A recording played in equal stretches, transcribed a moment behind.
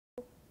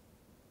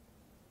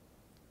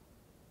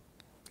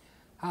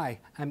Hi,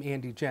 I'm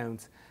Andy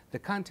Jones, the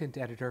content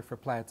editor for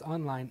Plaid's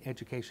online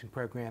education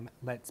program,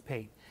 Let's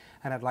Paint.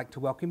 And I'd like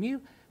to welcome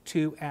you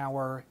to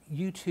our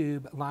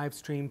YouTube live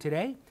stream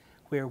today,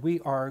 where we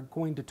are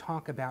going to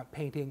talk about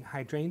painting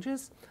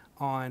hydrangeas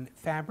on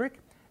fabric.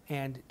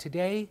 And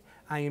today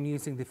I am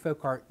using the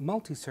FolkArt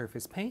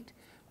multi-surface paint,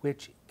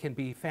 which can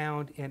be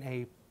found in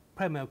a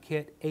promo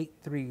kit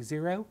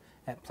 830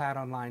 at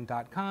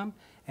plaidonline.com.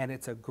 And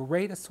it's a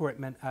great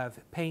assortment of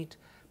paint,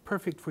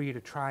 perfect for you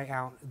to try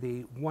out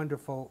the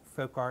wonderful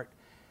FolkArt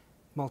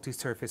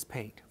multi-surface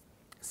paint.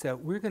 So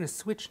we're going to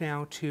switch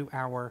now to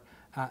our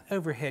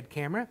overhead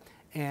camera,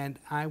 and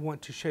I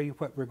want to show you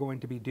what we're going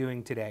to be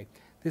doing today.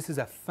 This is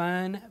a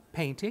fun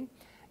painting,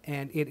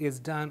 and it is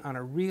done on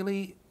a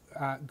really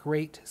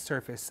great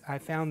surface. I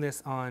found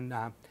this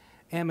on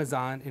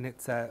Amazon, and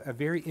it's a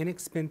very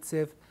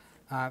inexpensive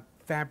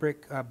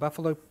fabric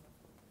buffalo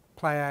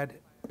plaid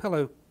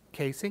pillow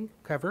casing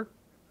cover.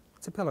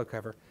 It's a pillow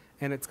cover,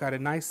 and it's got a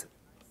nice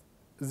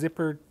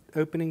zippered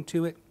opening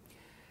to it.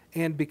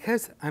 And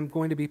because I'm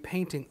going to be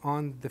painting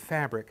on the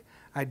fabric,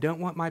 I don't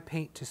want my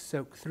paint to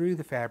soak through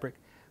the fabric.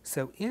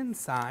 So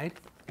inside,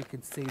 you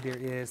can see there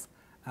is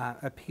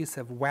a piece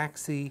of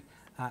waxy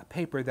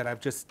paper that I've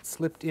just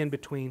slipped in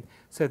between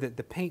so that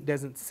the paint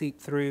doesn't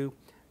seep through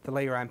the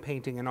layer I'm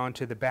painting and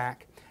onto the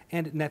back,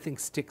 and nothing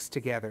sticks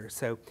together.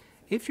 So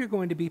if you're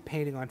going to be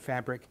painting on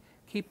fabric,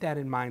 keep that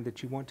in mind,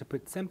 that you want to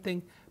put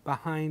something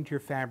behind your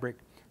fabric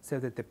so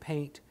that the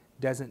paint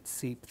doesn't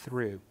seep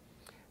through.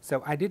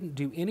 So I didn't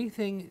do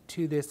anything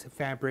to this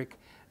fabric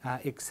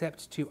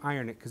except to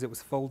iron it, because it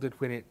was folded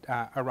when it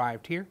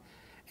arrived here.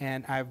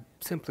 And I've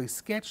simply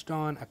sketched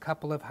on a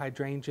couple of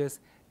hydrangeas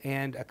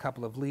and a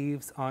couple of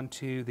leaves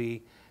onto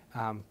the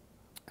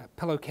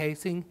pillow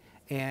casing,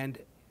 and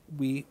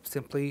we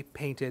simply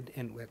painted,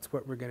 and that's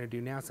what we're going to do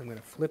now. So I'm going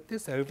to flip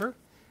this over,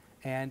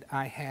 and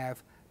I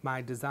have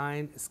my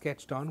design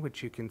sketched on,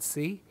 which you can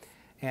see,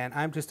 and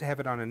I'm just to have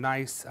it on a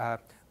nice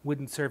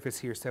wooden surface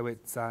here, so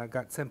it's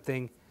got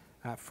something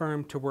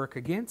firm to work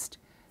against,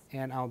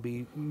 and I'll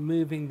be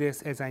moving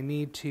this as I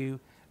need to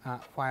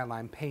while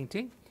I'm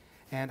painting.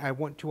 And I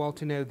want you all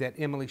to know that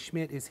Emily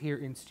Schmidt is here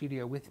in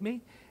studio with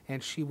me,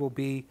 and she will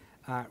be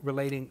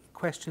relating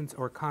questions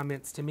or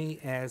comments to me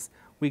as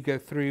we go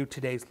through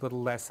today's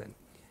little lesson.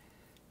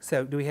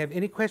 So do we have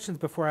any questions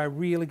before I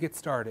really get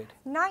started?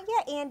 Not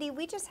yet, Andy.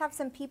 We just have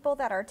some people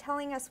that are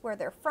telling us where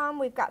they're from.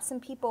 We've got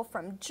some people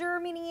from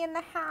Germany in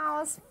the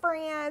house,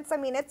 France. I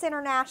mean, it's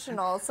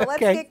international, so let's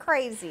get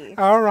crazy.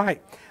 All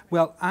right.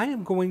 Well, I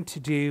am going to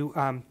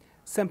do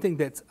something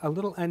that's a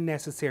little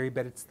unnecessary,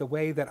 but it's the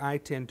way that I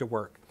tend to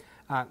work.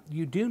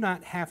 You do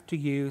not have to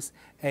use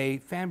a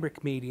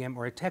fabric medium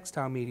or a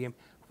textile medium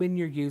when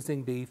you're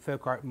using the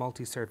FolkArt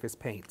multi-surface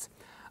paints.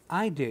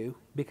 I do,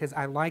 because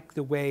I like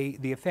the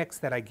effects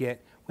that I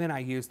get when I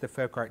use the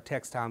FolkArt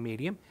textile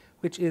medium,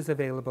 which is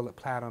available at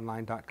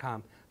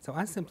plaidonline.com. So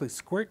I simply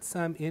squirt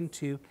some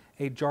into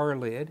a jar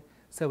lid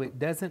so it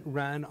doesn't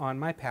run on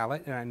my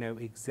palette, and I know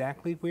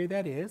exactly where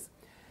that is.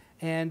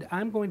 And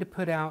I'm going to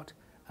put out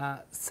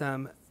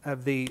some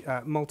of the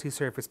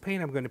multi-surface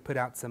paint. I'm going to put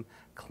out some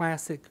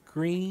classic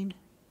green.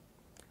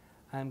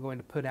 I'm going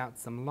to put out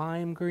some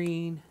lime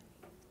green.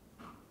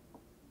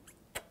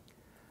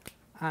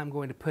 I'm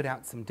going to put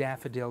out some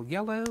daffodil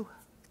yellow.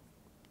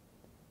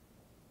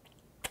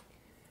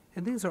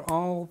 And these are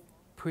all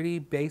pretty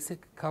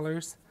basic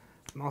colors.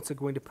 I'm also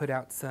going to put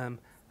out some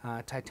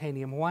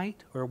titanium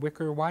white or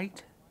wicker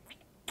white.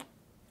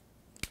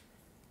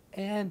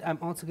 And I'm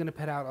also going to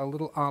put out a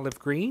little olive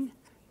green,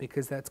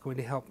 because that's going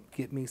to help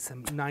get me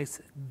some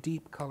nice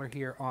deep color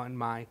here on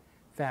my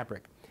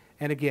fabric.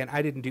 And again,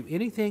 I didn't do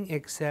anything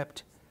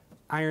except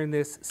iron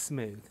this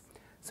smooth.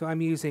 So I'm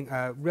using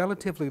a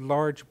relatively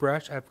large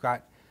brush. I've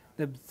got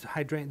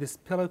this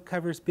pillow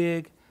cover's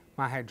big,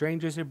 my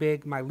hydrangeas are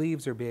big, my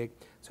leaves are big,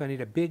 so I need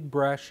a big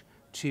brush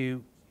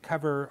to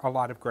cover a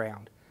lot of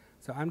ground.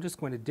 So I'm just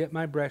going to dip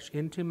my brush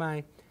into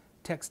my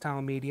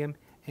textile medium,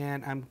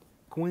 and I'm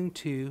going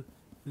to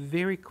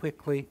very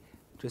quickly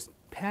just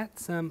pat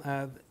some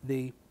of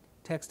the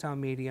textile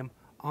medium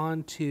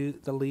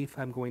onto the leaf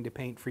I'm going to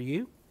paint for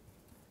you,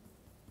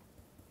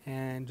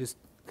 and just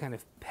kind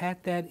of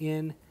pat that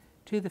in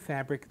to the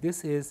fabric.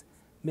 This is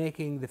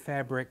making the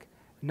fabric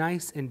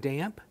nice and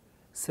damp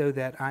so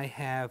that I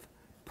have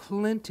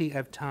plenty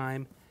of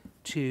time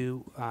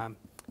to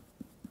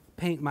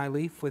paint my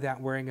leaf without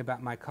worrying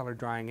about my color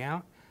drying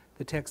out.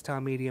 The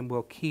textile medium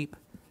will keep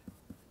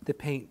the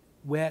paint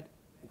wet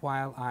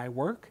while I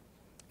work,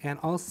 and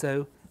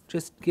also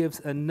just gives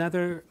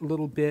another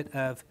little bit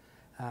of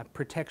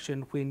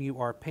protection when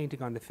you are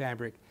painting on the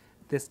fabric.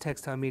 This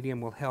textile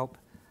medium will help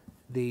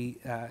the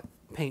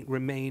paint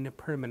remain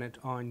permanent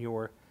on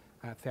your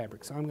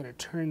fabric. So I'm going to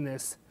turn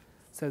this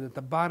so that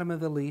the bottom of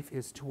the leaf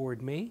is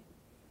toward me,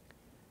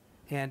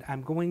 and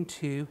I'm going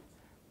to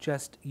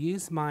just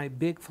use my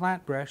big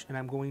flat brush, and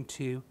I'm going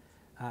to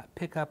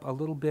pick up a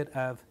little bit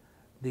of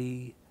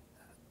the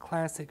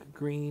classic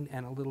green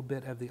and a little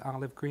bit of the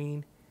olive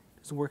green,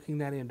 just working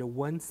that into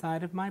one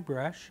side of my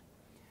brush.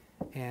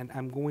 And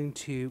I'm going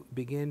to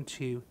begin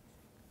to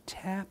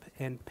tap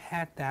and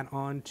pat that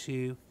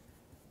onto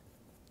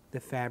the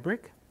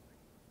fabric.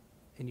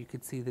 And you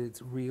can see that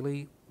it's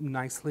really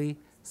nicely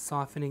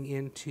softening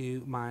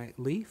into my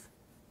leaf.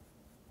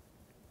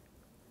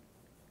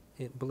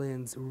 It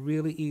blends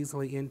really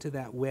easily into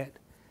that wet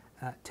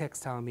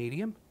textile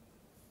medium.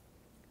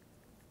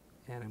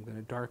 And I'm going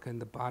to darken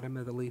the bottom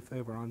of the leaf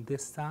over on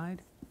this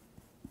side.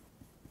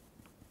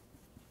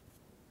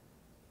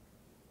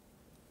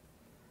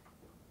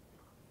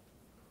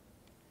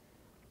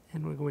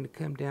 And we're going to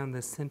come down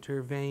the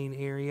center vein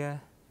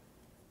area.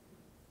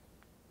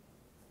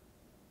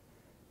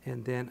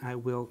 And then I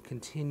will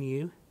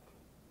continue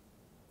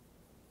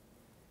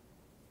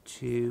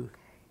to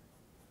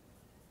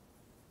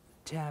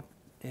tap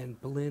and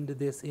blend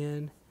this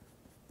in,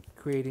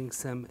 creating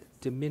some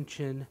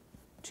dimension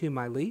to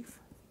my leaf.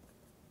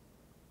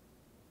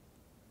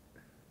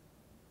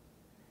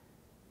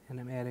 And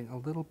I'm adding a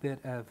little bit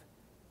of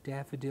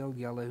daffodil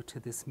yellow to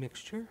this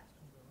mixture.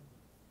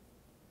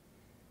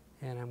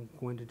 And I'm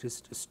going to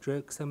just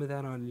stroke some of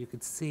that on. You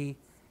can see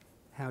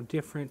how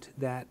different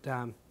that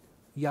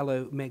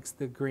yellow makes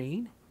the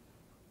green.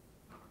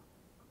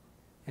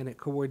 And it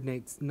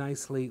coordinates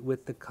nicely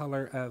with the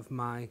color of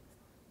my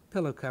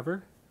pillow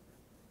cover.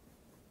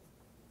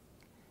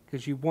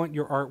 Because you want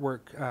your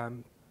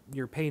artwork,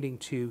 your painting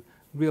to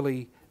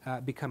really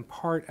become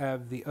part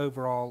of the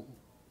overall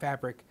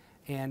fabric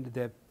and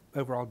the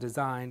overall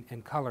design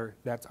and color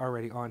that's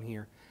already on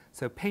here.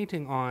 So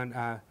painting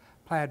on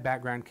plaid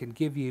background can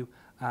give you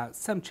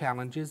some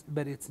challenges,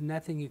 but it's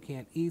nothing you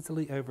can't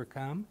easily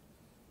overcome.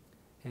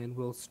 And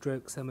we'll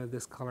stroke some of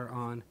this color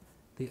on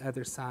the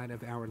other side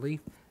of our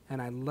leaf.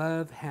 And I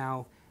love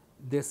how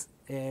this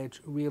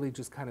edge really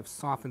just kind of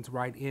softens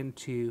right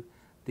into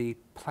the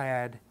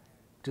plaid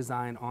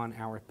design on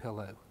our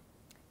pillow.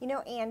 You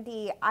know,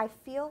 Andy, I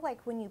feel like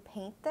when you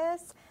paint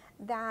this,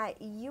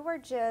 that you are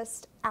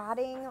just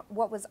adding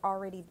what was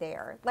already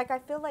there. Like, I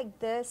feel like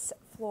this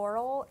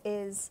floral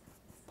is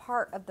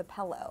part of the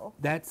pillow.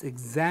 That's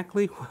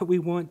exactly what we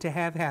want to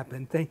have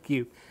happen. Thank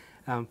you.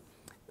 I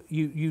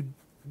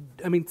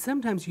mean,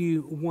 sometimes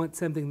you want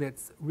something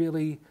that's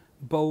really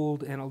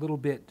bold and a little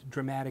bit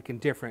dramatic and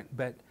different,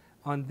 but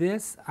on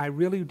this, I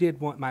really did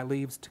want my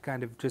leaves to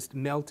kind of just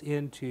melt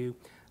into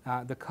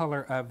the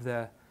color of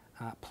the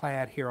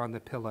plaid here on the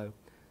pillow.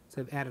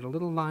 So I've added a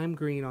little lime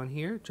green on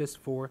here just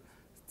for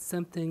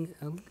something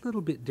a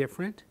little bit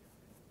different,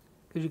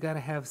 because you got to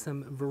have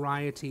some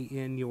variety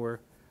in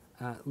your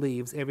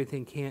leaves.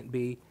 Everything can't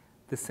be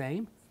the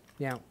same.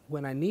 Now,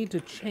 when I need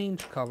to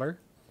change color,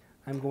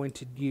 I'm going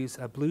to use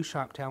a blue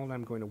shop towel and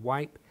I'm going to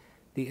wipe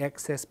the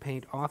excess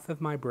paint off of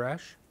my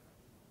brush,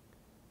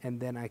 and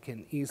then I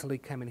can easily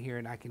come in here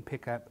and I can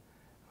pick up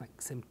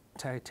like some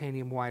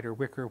titanium white or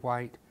wicker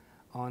white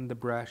on the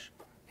brush,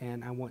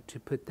 and I want to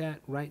put that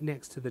right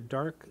next to the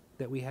dark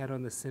that we had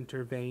on the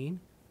center vein.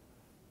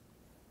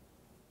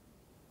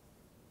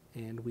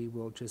 And we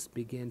will just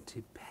begin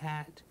to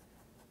pat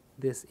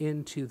this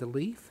into the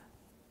leaf,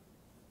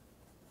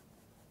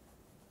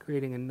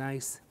 creating a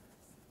nice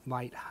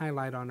light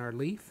highlight on our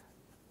leaf.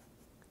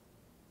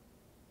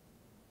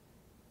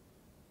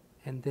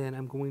 And then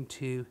I'm going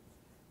to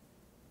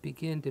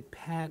begin to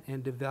pat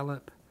and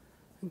develop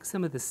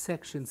some of the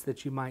sections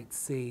that you might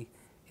see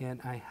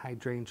in a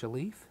hydrangea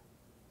leaf.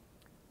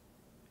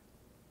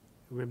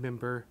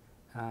 Remember,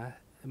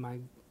 my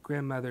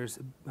grandmother's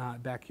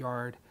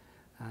backyard,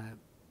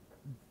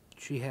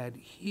 she had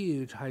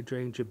huge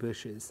hydrangea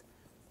bushes,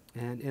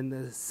 and in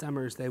the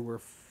summers they were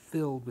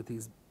filled with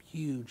these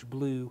huge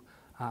blue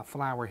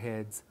flower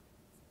heads.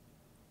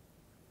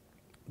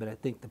 But I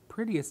think the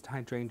prettiest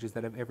hydrangeas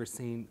that I've ever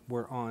seen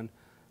were on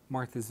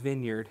Martha's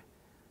Vineyard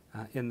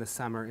in the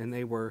summer, and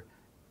they were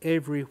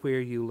everywhere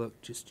you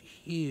looked, just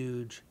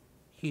huge,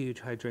 huge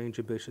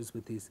hydrangea bushes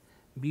with these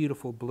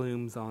beautiful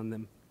blooms on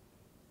them.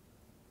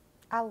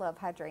 I love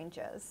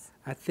hydrangeas.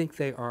 I think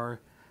they are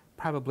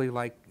probably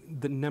like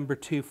the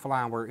 #2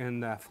 flower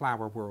in the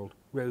flower world.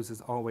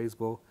 Roses always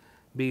will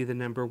be the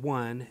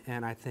 #1,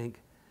 and I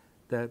think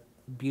the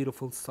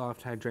beautiful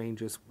soft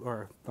hydrangeas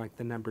are like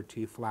the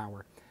 #2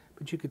 flower.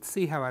 But you could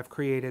see how I've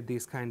created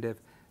these kind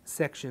of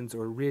sections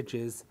or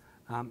ridges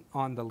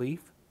on the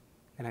leaf,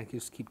 and I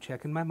just keep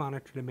checking my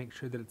monitor to make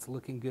sure that it's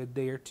looking good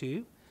there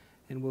too.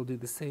 And we'll do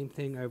the same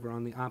thing over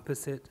on the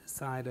opposite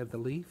side of the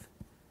leaf.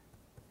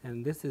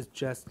 And this is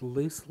just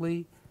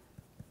loosely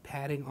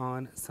patting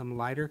on some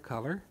lighter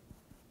color,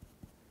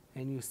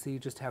 and you see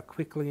just how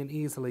quickly and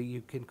easily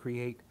you can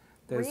create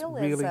those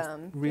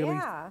really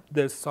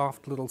those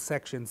soft little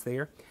sections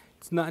there.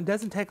 It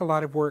doesn't take a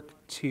lot of work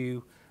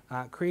to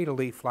create a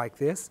leaf like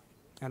this.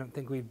 I don't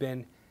think we've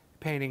been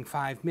painting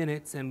 5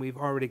 minutes and we've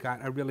already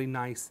got a really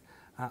nice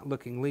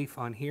looking leaf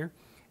on here.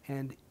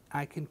 And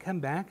I can come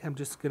back. I'm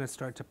just going to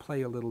start to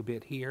play a little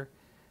bit here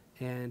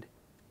and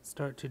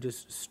start to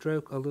just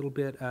stroke a little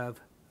bit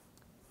of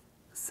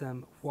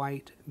some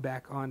white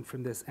back on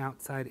from this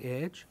outside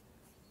edge,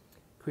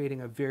 creating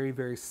a very,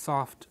 very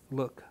soft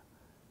look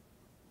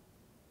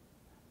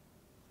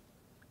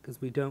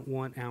because we don't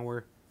want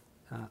our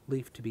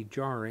leaf to be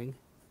jarring.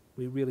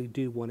 We really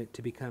do want it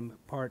to become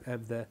part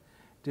of the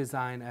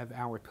design of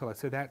our pillow.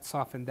 So that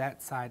softened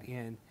that side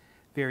in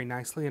very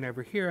nicely. And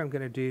over here I'm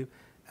going to do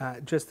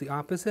just the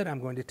opposite. I'm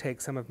going to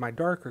take some of my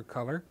darker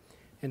color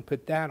and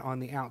put that on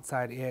the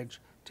outside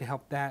edge to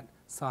help that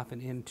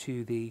soften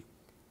into the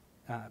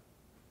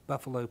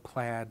buffalo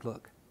plaid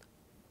look.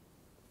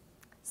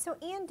 So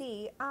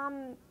Andy,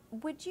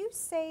 would you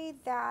say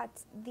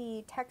that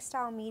the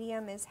textile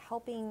medium is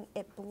helping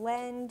it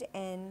blend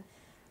and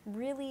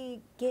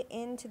really get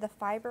into the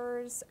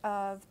fibers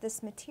of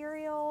this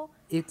material?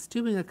 It's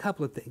doing a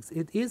couple of things.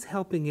 It is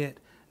helping it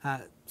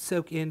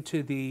soak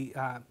into the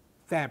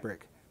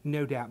fabric,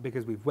 no doubt,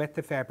 because we've wet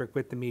the fabric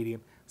with the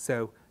medium,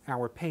 so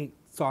our paint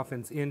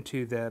softens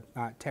into the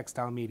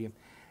textile medium.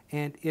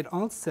 And it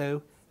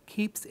also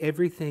keeps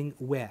everything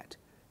wet.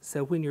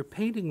 So when you're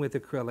painting with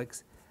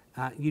acrylics,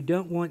 you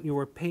don't want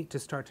your paint to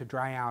start to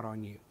dry out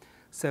on you.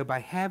 So by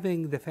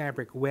having the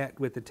fabric wet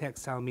with the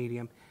textile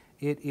medium,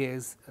 it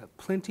is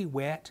plenty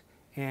wet,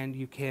 and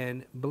you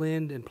can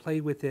blend and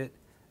play with it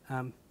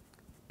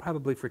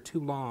probably for too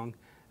long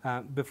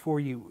before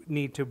you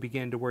need to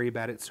begin to worry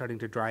about it starting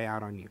to dry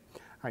out on you.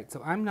 All right,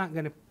 so I'm not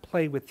going to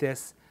play with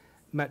this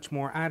much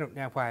more. I don't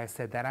know why I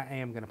said that. I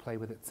am going to play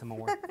with it some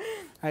more.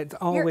 It's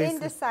always, you're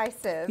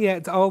indecisive. Yeah,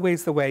 it's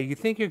always the way. You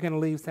think you're going to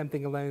leave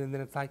something alone, and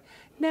then it's like,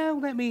 no,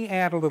 let me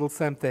add a little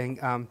something.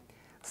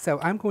 So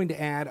I'm going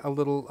to add a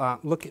little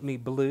Look at Me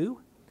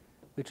blue,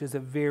 which is a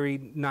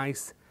very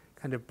nice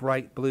kind of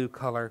bright blue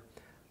color.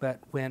 But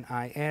when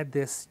I add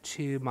this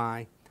to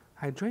my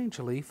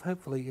hydrangea leaf,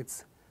 hopefully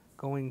it's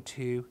going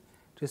to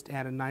just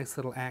add a nice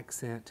little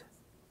accent.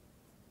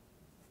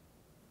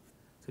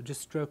 So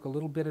just stroke a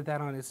little bit of that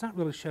on. It's not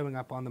really showing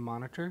up on the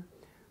monitor,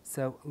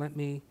 so let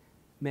me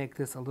make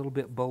this a little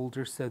bit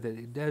bolder so that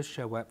it does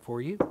show up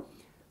for you.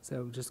 So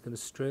I'm just going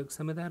to stroke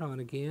some of that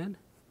on again.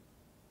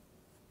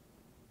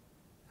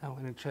 Oh,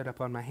 and it showed up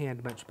on my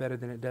hand much better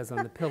than it does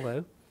on the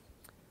pillow.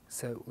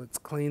 So let's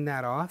clean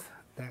that off.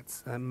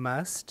 That's a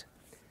must.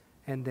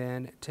 And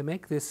then to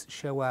make this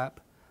show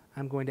up,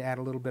 I'm going to add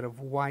a little bit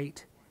of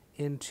white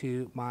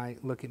into my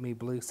Look at Me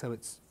blue so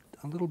it's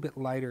a little bit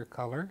lighter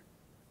color.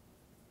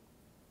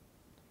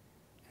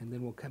 And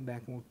then we'll come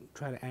back and we'll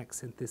try to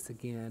accent this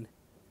again.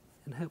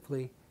 And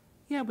hopefully,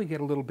 yeah, we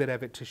get a little bit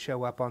of it to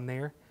show up on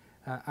there.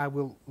 I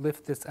will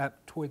lift this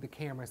up toward the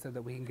camera so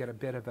that we can get a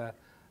bit of a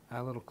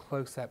little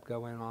close-up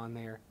going on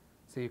there,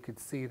 so you could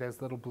see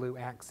those little blue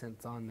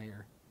accents on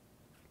there.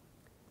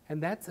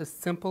 And that's a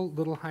simple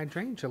little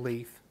hydrangea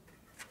leaf.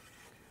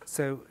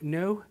 So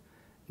no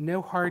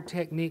hard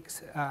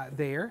techniques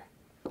there.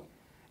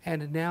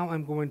 And now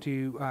I'm going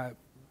to,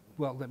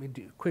 well, let me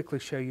quickly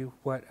show you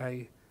what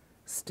a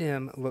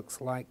stem looks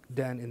like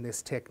done in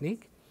this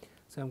technique.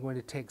 So I'm going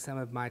to take some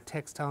of my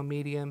textile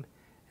medium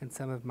and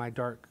some of my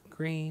dark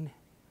green,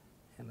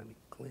 and let me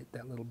get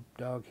that little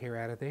dog hair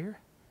out of there.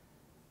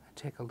 I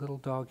take a little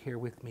dog hair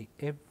with me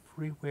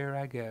everywhere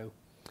I go.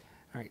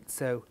 All right,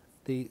 so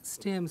the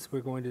stems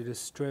we're going to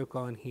just stroke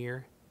on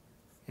here,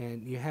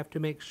 and you have to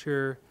make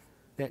sure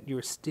that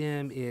your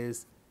stem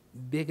is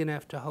big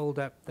enough to hold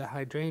up the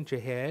hydrangea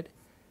head,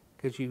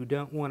 because you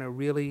don't want a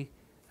really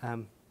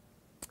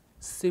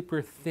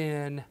super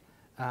thin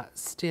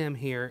stem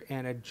here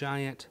and a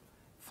giant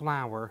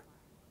flower.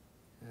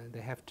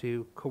 They have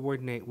to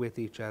coordinate with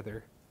each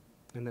other.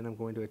 And then I'm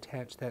going to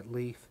attach that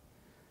leaf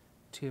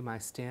to my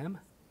stem.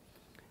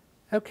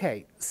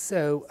 Okay,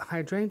 so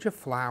hydrangea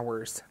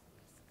flowers,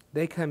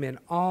 they come in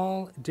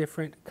all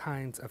different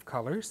kinds of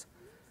colors,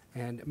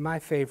 and my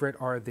favorite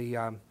are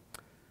the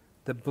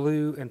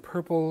blue and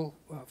purple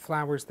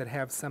flowers that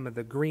have some of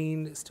the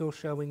green still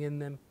showing in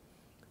them.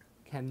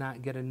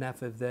 Cannot get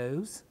enough of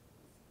those.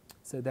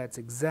 So that's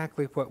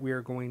exactly what we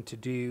are going to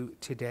do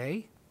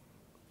today.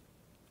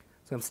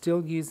 So I'm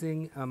still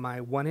using my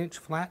 1-inch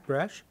flat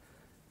brush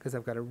because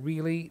I've got a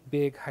really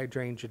big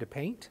hydrangea to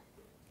paint.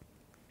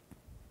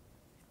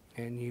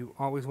 And you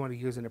always want to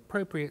use an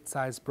appropriate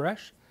size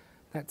brush.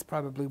 That's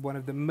probably one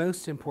of the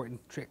most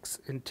important tricks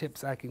and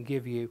tips I can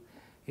give you,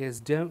 is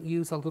don't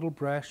use a little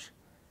brush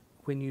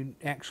when you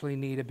actually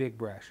need a big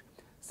brush.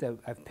 So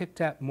I've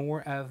picked up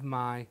more of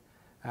my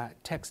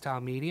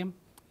textile medium,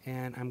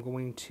 and I'm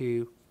going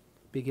to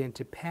begin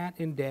to pat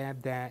and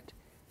dab that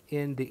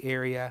in the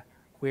area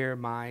where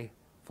my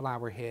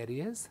flower head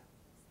is.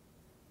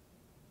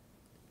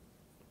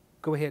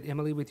 Go ahead,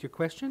 Emily, with your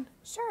question.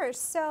 Sure.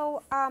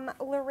 So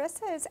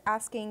Larissa is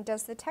asking,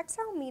 does the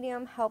textile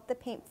medium help the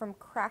paint from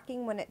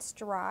cracking when it's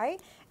dry?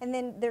 And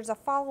then there's a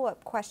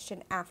follow-up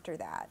question after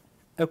that.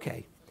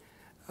 Okay.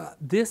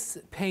 This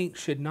paint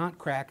should not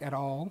crack at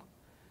all.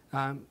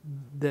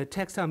 The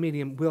textile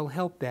medium will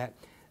help that.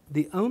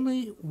 The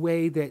only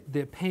way that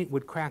the paint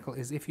would crackle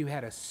is if you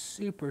had a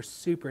super,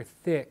 super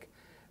thick,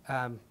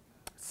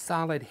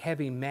 solid,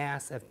 heavy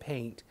mass of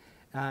paint.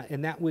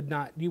 And that would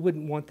not, you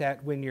wouldn't want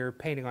that when you're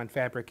painting on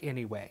fabric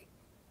anyway.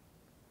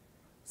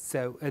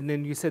 So, and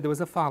then you said there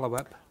was a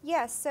follow-up.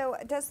 Yes, so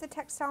does the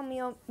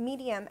textile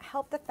medium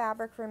help the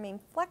fabric remain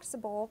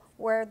flexible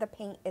where the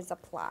paint is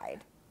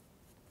applied?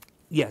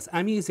 Yes,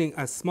 I'm using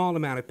a small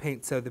amount of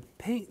paint, so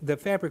the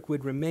fabric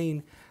would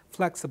remain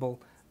flexible,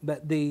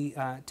 but the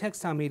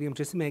textile medium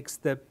just makes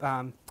the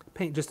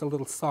paint just a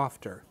little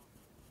softer.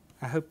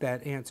 I hope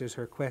that answers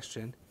her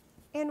question.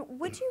 And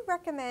would you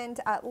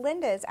recommend,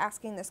 Linda is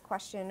asking this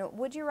question,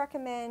 would you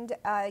recommend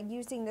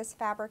using this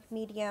fabric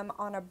medium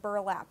on a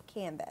burlap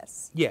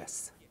canvas?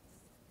 Yes,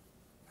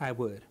 I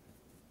would.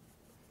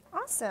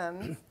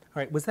 Awesome. All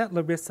right, was that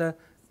Larissa?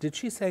 Did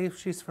she say if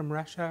she's from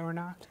Russia or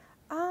not?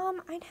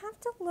 I'd have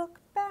to look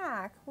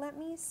back. Let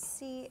me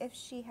see if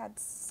she had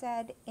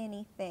said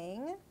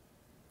anything.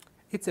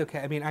 It's okay.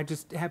 I mean, I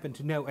just happen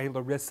to know a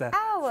Larissa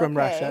Oh, from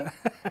okay.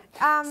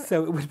 Russia.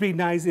 So it would be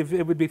nice if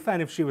it would be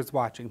fun if she was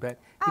watching, but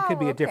it could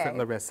be a different okay.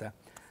 Larissa.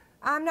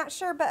 I'm not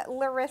sure, but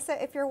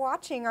Larissa, if you're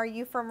watching, are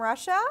you from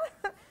Russia?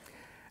 All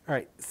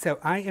right, so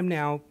I am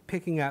now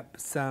picking up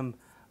some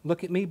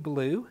Look at Me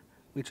Blue,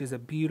 which is a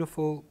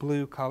beautiful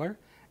blue color,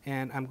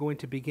 and I'm going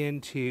to begin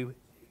to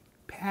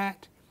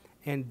pat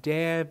and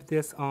dab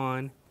this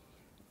on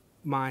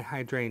my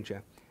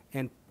hydrangea.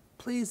 And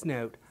please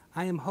note,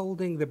 I am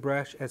holding the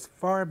brush as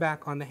far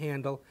back on the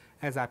handle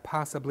as I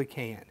possibly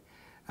can.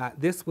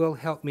 This will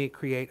help me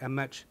create a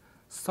much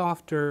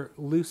softer,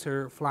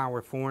 looser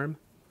flower form.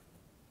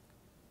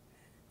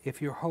 If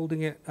you're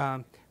holding it,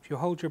 if you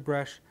hold your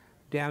brush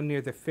down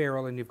near the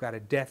ferrule and you've got a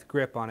death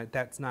grip on it,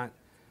 that's not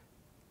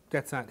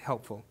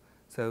helpful.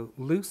 So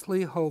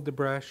loosely hold the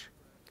brush,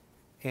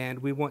 and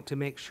we want to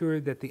make sure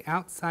that the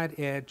outside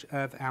edge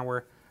of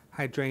our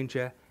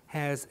hydrangea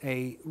has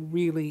a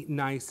really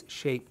nice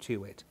shape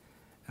to it.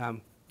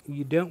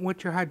 You don't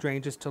want your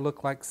hydrangeas to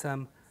look like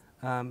some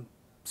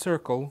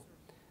circle.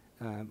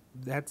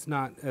 That's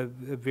not a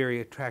very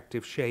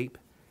attractive shape.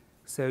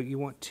 So you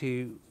want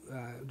to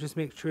just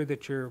make sure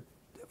that your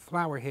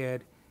flower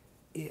head,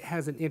 it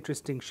has an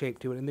interesting shape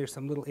to it. And there's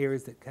some little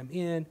areas that come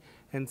in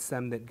and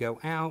some that go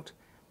out.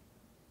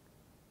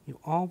 You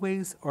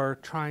always are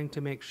trying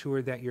to make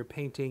sure that your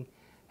painting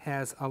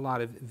has a lot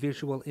of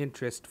visual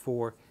interest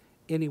for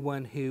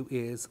anyone who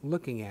is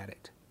looking at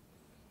it.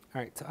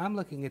 All right, so I'm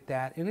looking at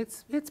that, and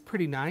it's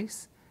pretty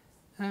nice.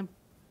 I'm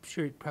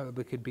sure it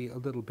probably could be a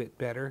little bit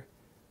better,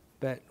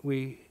 but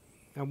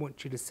I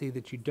want you to see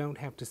that you don't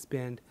have to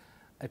spend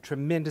a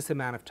tremendous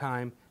amount of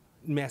time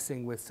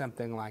messing with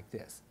something like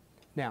this.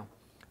 Now,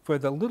 for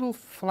the little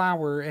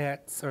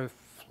flowerets, or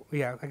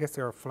yeah, I guess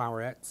there are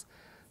flowerets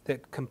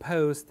that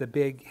compose the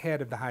big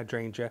head of the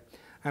hydrangea,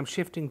 I'm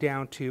shifting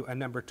down to a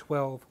number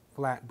 12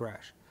 flat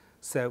brush.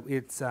 So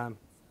it's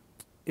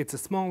a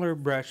smaller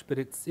brush, but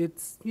it's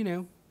you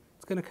know,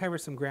 it's going to cover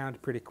some ground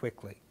pretty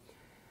quickly.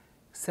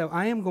 So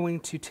I am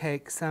going to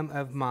take some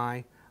of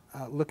my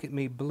Look at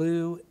Me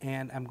Blue,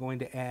 and I'm going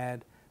to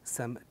add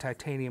some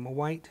titanium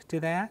white to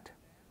that,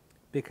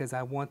 because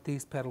I want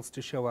these petals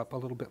to show up a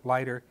little bit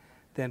lighter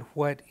than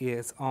what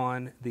is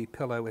on the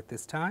pillow at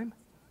this time.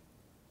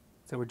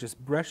 So we're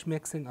just brush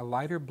mixing a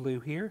lighter blue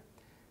here,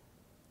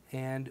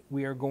 and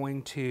we are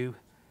going to,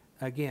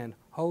 again,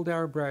 hold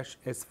our brush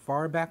as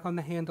far back on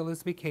the handle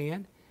as we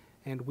can,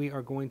 and we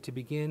are going to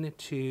begin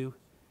to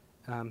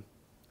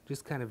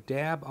just kind of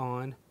dab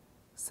on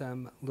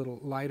some little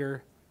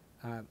lighter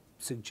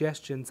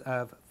suggestions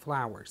of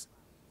flowers.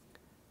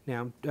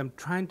 Now, I'm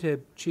trying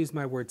to choose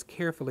my words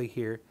carefully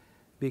here,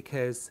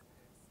 because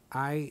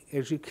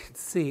as you can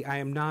see, I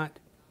am not,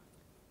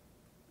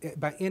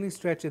 by any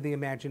stretch of the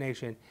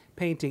imagination,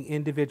 painting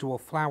individual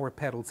flower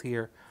petals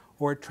here,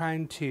 or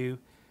trying to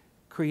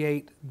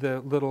create the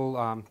little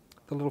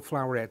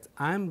flowerets.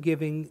 I'm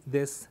giving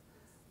this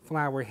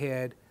flower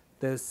head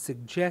the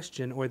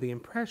suggestion or the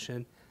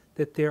impression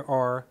that there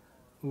are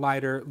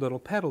lighter little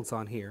petals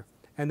on here,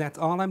 and that's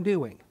all I'm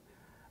doing.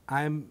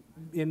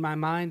 In my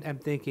mind, I'm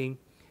thinking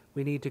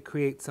we need to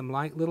create some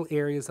light little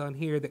areas on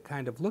here that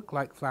kind of look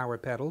like flower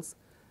petals,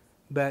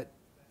 but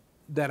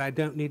that I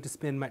don't need to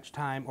spend much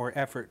time or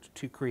effort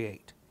to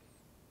create.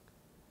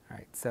 All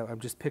right, so I've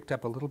just picked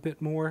up a little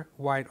bit more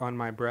white on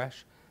my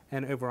brush,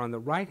 and over on the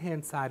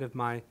right-hand side of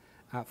my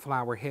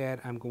flower head,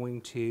 I'm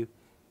going to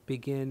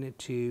begin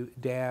to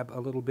dab a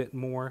little bit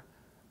more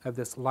of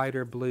this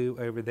lighter blue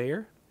over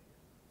there.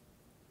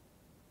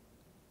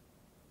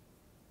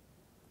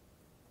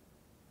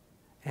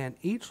 And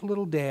each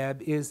little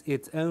dab is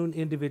its own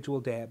individual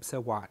dab, so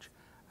watch.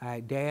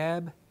 I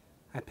dab,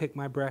 I pick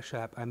my brush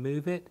up, I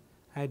move it,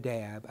 I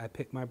dab, I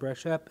pick my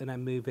brush up and I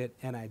move it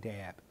and I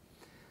dab.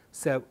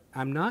 So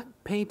I'm not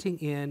painting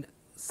in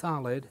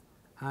solid,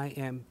 I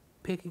am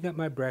picking up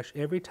my brush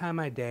every time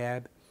I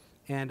dab,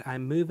 and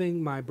I'm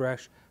moving my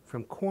brush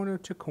from corner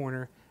to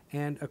corner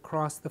and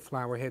across the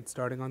flower head,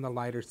 starting on the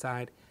lighter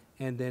side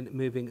and then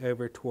moving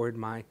over toward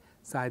my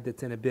side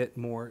that's in a bit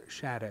more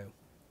shadow.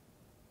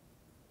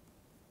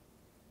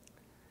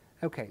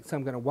 Okay, so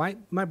I'm going to wipe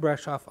my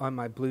brush off on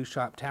my blue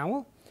shop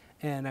towel,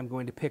 and I'm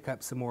going to pick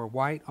up some more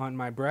white on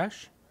my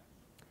brush,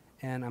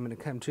 and I'm going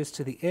to come just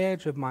to the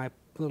edge of my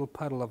little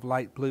puddle of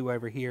light blue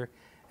over here,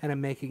 and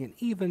I'm making an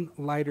even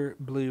lighter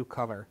blue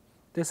color.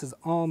 This is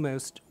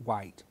almost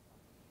white.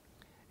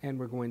 And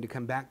we're going to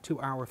come back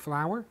to our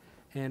flower,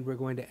 and we're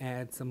going to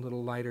add some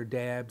little lighter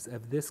dabs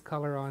of this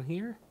color on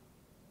here.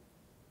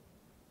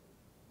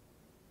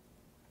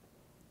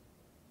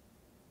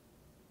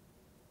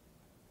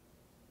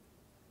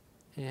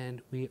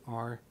 And we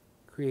are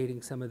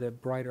creating some of the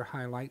brighter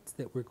highlights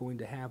that we're going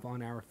to have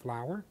on our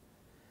flower.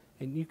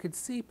 And you can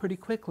see pretty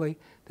quickly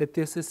that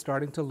this is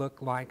starting to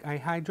look like a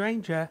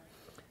hydrangea.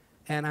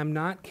 And I'm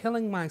not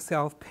killing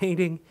myself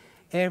painting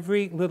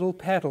every little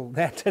petal.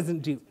 That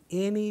doesn't do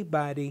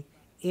anybody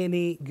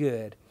any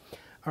good.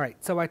 All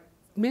right, so I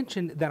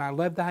mentioned that I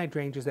love the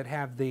hydrangeas that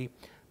have the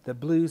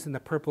blues and the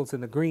purples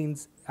and the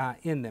greens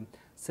in them.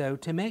 So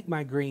to make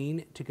my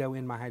green to go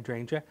in my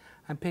hydrangea,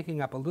 I'm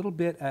picking up a little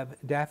bit of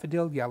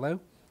daffodil yellow,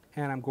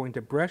 and I'm going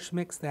to brush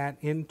mix that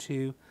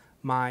into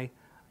my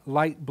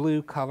light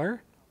blue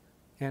color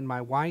and my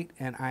white,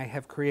 and I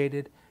have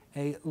created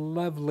a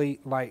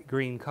lovely light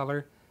green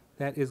color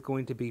that is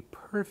going to be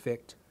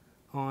perfect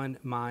on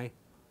my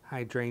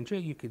hydrangea.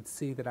 You can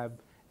see that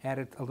I've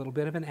added a little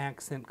bit of an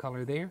accent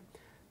color there,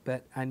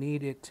 but I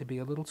need it to be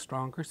a little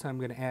stronger, so I'm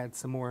going to add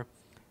some more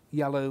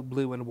yellow,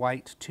 blue, and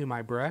white to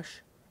my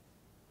brush.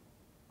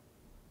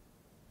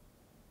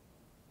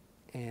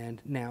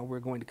 And now we're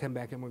going to come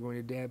back and we're going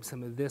to dab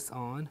some of this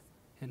on,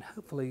 and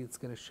hopefully it's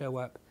going to show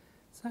up.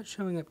 It's not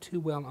showing up too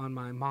well on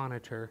my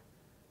monitor.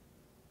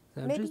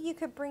 So maybe you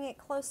could bring it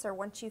closer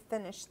once you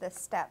finish this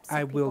step so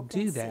I will people can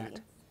do see. that.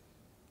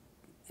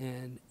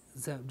 And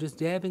so just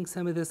dabbing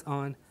some of this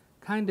on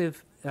kind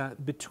of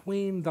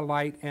between the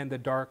light and the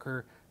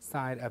darker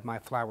side of my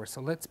flower.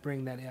 So let's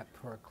bring that up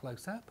for a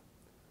close-up.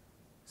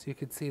 So you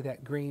can see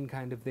that green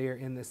kind of there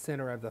in the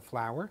center of the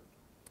flower.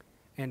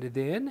 And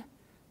then,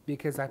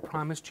 because I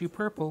promised you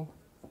purple,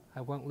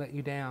 I won't let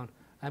you down.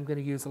 I'm going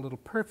to use a little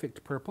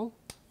perfect purple.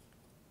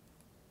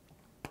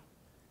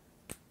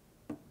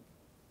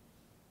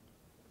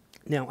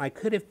 Now, I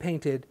could have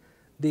painted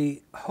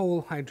the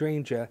whole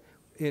hydrangea.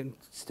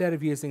 Instead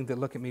of using the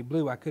Look at Me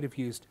blue, I could have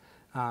used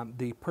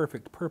the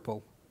perfect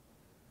purple.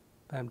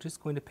 But I'm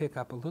just going to pick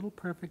up a little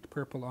perfect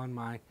purple on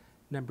my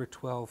number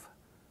 12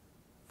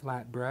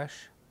 flat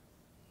brush.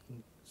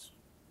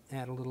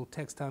 Add a little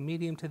textile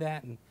medium to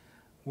that and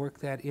work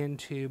that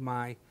into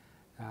my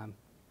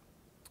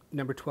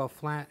number 12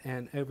 flat.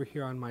 And over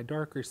here on my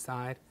darker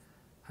side,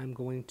 I'm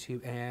going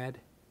to add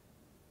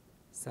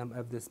some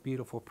of this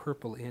beautiful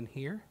purple in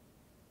here.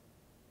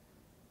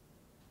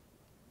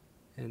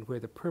 And where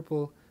the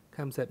purple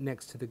comes up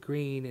next to the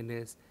green and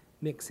is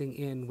mixing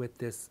in with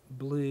this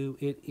blue,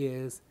 it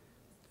is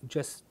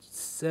just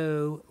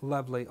so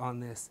lovely on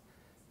this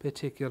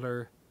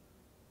particular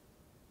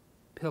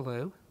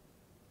pillow.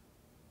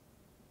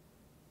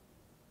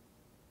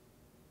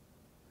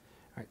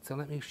 All right, so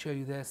let me show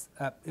you this.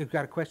 You've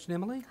got a question,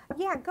 Emily?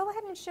 Yeah, go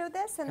ahead and show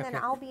this, and then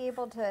I'll be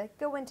able to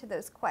go into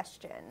those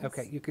questions.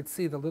 Okay, you can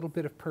see the little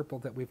bit of purple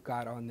that we've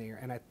got on there,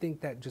 and I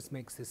think that just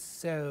makes this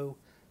so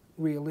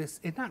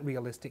realistic, not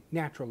realistic,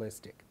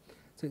 naturalistic.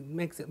 So it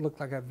makes it look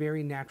like a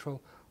very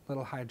natural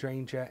little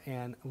hydrangea,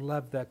 and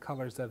love the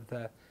colors of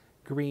the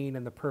green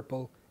and the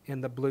purple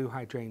and the blue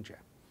hydrangea.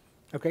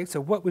 Okay,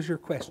 so what was your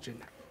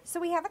question? So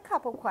we have a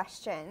couple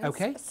questions.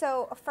 Okay.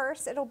 So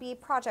first, it'll be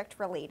project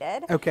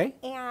related. Okay.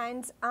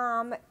 And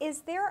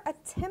is there a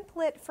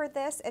template for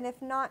this? And if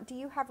not, do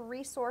you have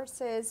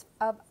resources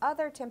of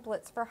other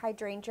templates for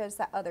hydrangeas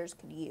that others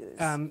could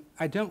use?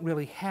 I don't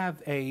really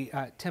have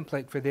a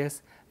template for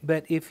this,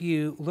 but if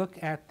you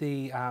look at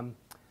the,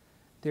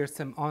 there's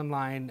some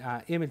online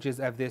images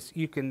of this.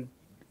 You can,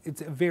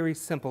 it's very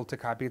simple to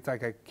copy. It's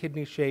like a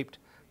kidney-shaped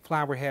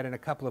flower head and a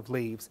couple of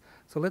leaves.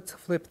 So let's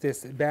flip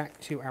this back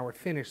to our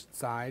finished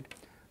side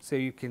so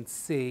you can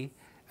see.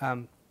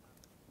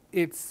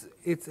 It's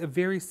a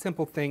very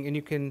simple thing, and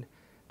you can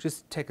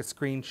just take a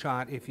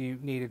screenshot if you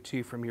needed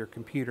to from your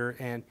computer,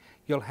 and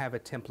you'll have a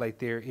template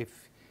there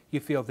if you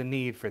feel the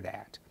need for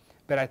that.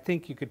 But I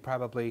think you could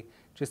probably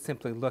just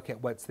simply look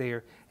at what's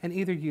there and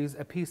either use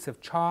a piece of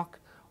chalk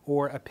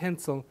or a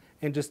pencil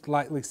and just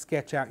lightly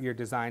sketch out your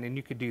design, and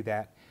you could do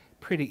that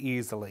pretty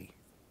easily.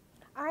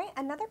 All right,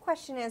 another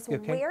question is,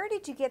 Okay. where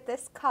did you get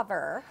this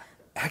cover?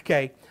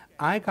 Okay,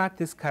 I got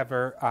this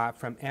cover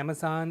from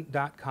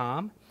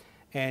Amazon.com,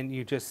 and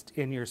you just,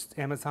 in your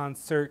Amazon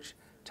search,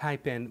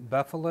 type in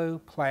buffalo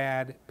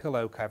plaid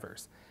pillow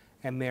covers,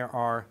 and there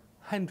are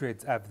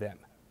hundreds of them.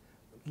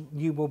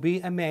 You will be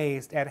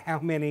amazed at how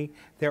many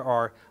there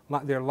are.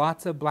 There are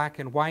lots of black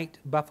and white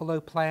buffalo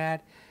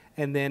plaid,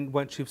 and then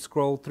once you've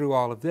scrolled through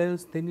all of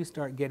those, then you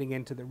start getting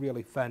into the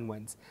really fun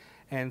ones.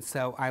 And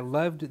so I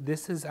loved,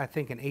 this is I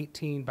think an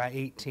 18 by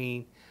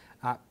 18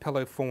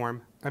 pillow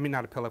form, I mean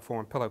not a pillow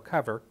form, pillow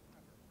cover.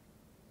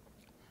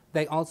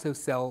 They also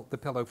sell the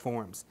pillow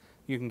forms.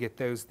 You can get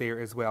those there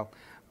as well.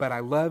 But I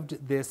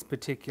loved this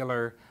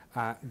particular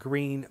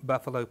green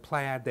buffalo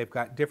plaid. They've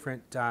got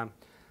different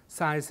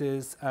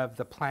sizes of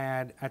the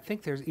plaid. I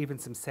think there's even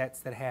some sets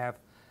that have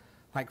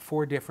like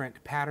 4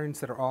 different patterns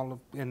that are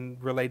all in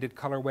related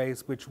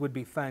colorways, which would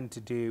be fun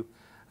to do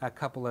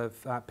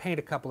paint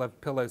a couple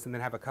of pillows and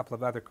then have a couple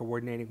of other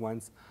coordinating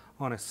ones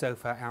on a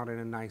sofa out in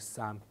a nice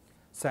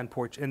sun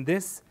porch. And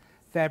this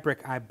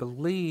fabric, I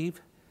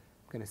believe,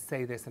 I'm going to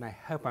say this and I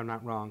hope I'm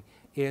not wrong,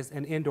 is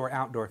an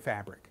indoor-outdoor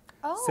fabric.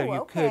 Oh, so you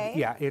okay. could,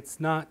 yeah, it's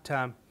not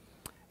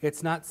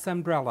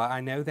sunbrella,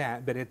 I know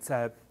that, but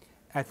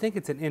I think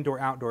it's an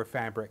indoor-outdoor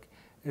fabric.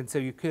 And so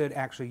you could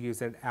actually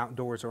use it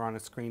outdoors or on a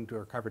screened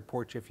or covered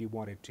porch if you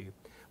wanted to,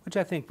 which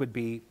I think would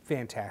be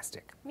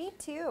fantastic. Me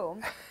too.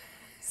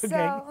 Okay.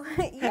 So,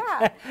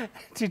 yeah.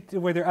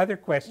 Were there other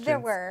questions? There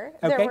were.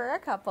 Okay. There were a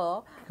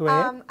couple. Go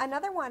ahead.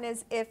 Another one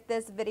is if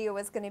this video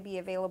is going to be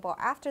available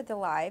after the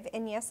live,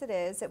 and yes it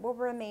is. It will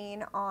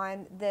remain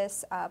on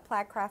this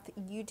Plaid Craft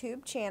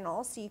YouTube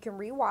channel, so you can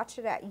rewatch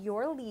it at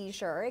your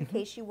leisure in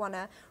case you want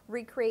to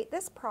recreate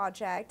this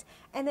project.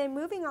 And then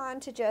moving on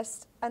to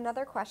just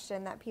another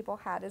question that people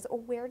had is,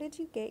 where did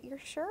you get your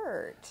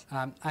shirt?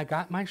 I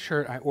got my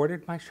shirt. I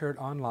ordered my shirt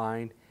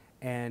online,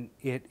 and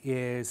it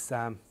is...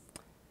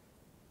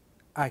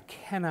 I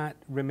cannot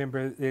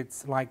remember,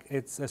 it's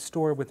a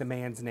store with a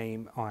man's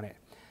name on it,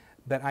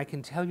 but I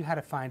can tell you how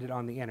to find it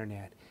on the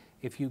internet.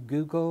 If you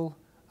Google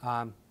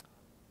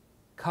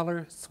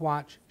color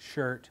swatch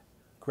shirt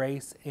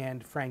Grace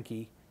and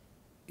Frankie,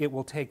 it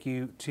will take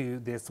you to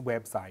this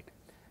website.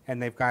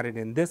 And they've got it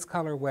in this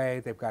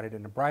colorway, they've got it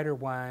in a brighter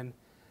one,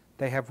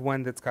 they have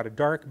one that's got a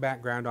dark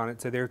background on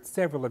it, so there are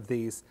several of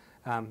these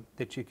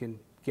that you can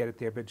get it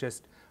there, but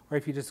or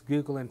if you just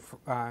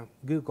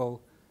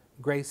Google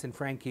Grace and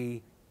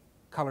Frankie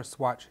color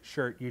swatch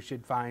shirt, you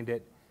should find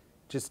it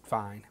just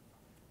fine.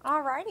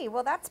 Alrighty,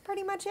 well that's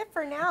pretty much it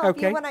for now. Okay.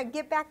 If you want to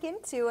get back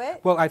into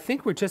it. Well, I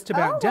think we're just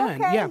about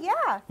done. Okay,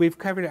 yeah. We've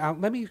covered it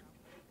out. Let me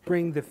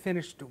bring the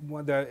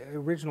the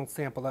original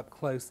sample up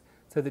close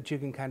so that you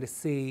can kind of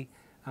see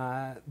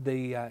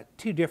the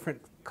two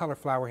different color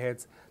flower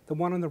heads. The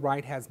one on the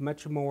right has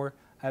much more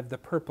of the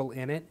purple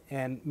in it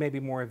and maybe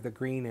more of the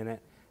green in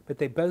it, but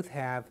they both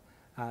have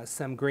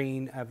some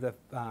green of the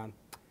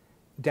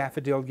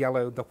daffodil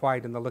yellow, the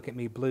white, and the look at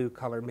me blue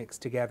color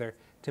mixed together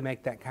to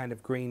make that kind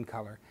of green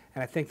color.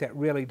 And I think that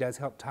really does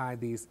help tie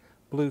these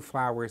blue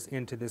flowers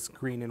into this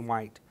green and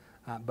white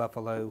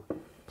buffalo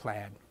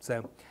plaid.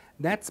 So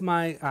that's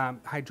my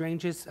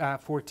hydrangeas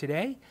for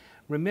today.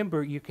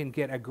 Remember, you can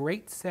get a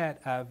great set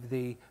of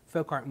the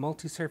FolkArt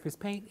multi-surface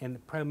paint in the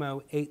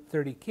promo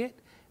 830 kit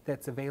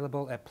that's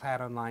available at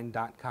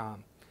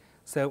plaidonline.com.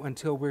 So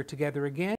until we're together again,